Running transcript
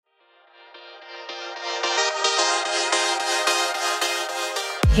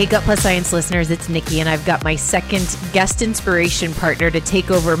Hey, Gut Plus Science listeners, it's Nikki, and I've got my second guest inspiration partner to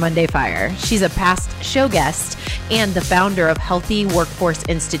take over Monday Fire. She's a past show guest and the founder of Healthy Workforce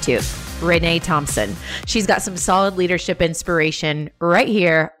Institute, Renee Thompson. She's got some solid leadership inspiration right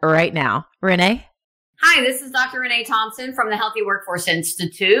here, right now. Renee? Hi, this is Dr. Renee Thompson from the Healthy Workforce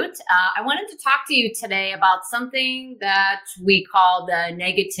Institute. I wanted to talk to you today about something that we call the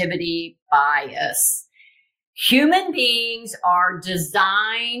negativity bias. Human beings are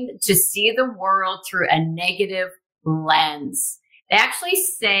designed to see the world through a negative lens. They actually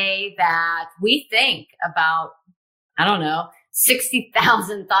say that we think about,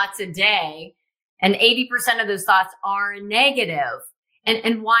 60,000 thoughts a day, and 80% of those thoughts are negative.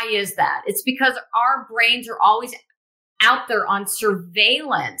 And why is that? It's because our brains are always out there on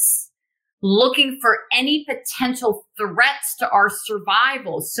surveillance, looking for any potential threats to our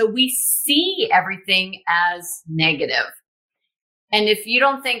survival. So we see everything as negative. And if you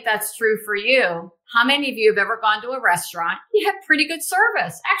don't think that's true for you, how many of you have ever gone to a restaurant? You have pretty good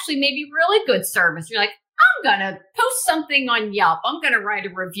service, actually maybe really good service. You're like, I'm going to post something on Yelp. I'm going to write a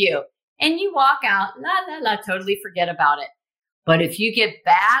review. And you walk out, totally forget about it. But if you get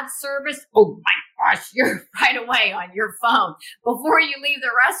bad service, oh my gosh, you're right away on your phone before you leave the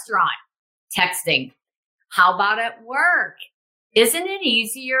restaurant. Texting. How about at work? Isn't it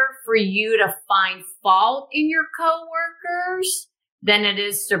easier for you to find fault in your coworkers than it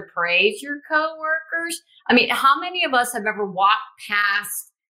is to praise your coworkers? I mean, how many of us have ever walked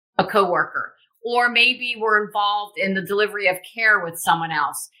past a coworker, or maybe we're involved in the delivery of care with someone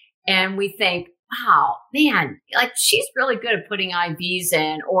else, and we think, wow, man, like she's really good at putting IVs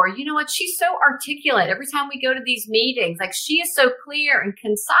in, or you know what, she's so articulate every time we go to these meetings, like she is so clear and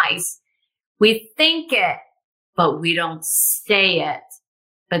concise. We think it, but we don't say it.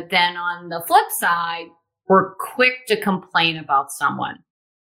 But then on the flip side, we're quick to complain about someone.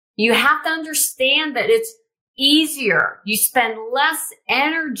 You have to understand that it's easier. You spend less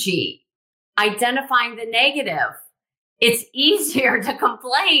energy identifying the negative. It's easier to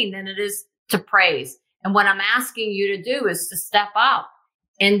complain than it is to praise. And what I'm asking you to do is to step up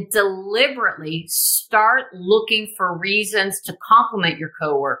and deliberately start looking for reasons to compliment your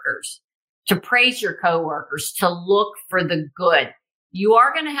coworkers, to praise your coworkers, to look for the good. You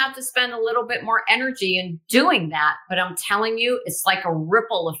are going to have to spend a little bit more energy in doing that, but I'm telling you, it's like a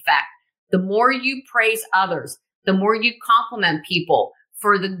ripple effect. The more you praise others, the more you compliment people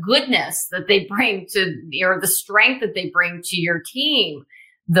for the goodness that they bring to, or the strength that they bring to your team,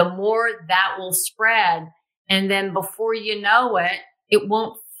 the more that will spread. And then before you know it, it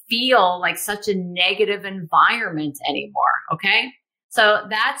won't feel like such a negative environment anymore. Okay. So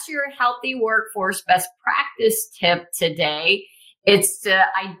that's your healthy workforce best practice tip today. It's to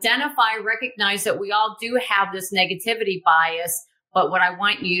identify, recognize that we all do have this negativity bias, but what I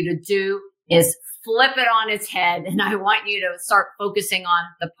want you to do is flip it on its head, and I want you to start focusing on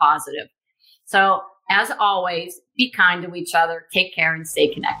the positive. So as always, be kind to each other, take care, and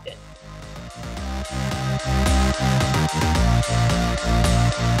stay connected.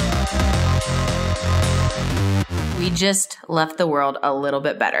 We just left the world a little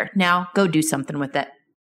bit better. Now go do something with it.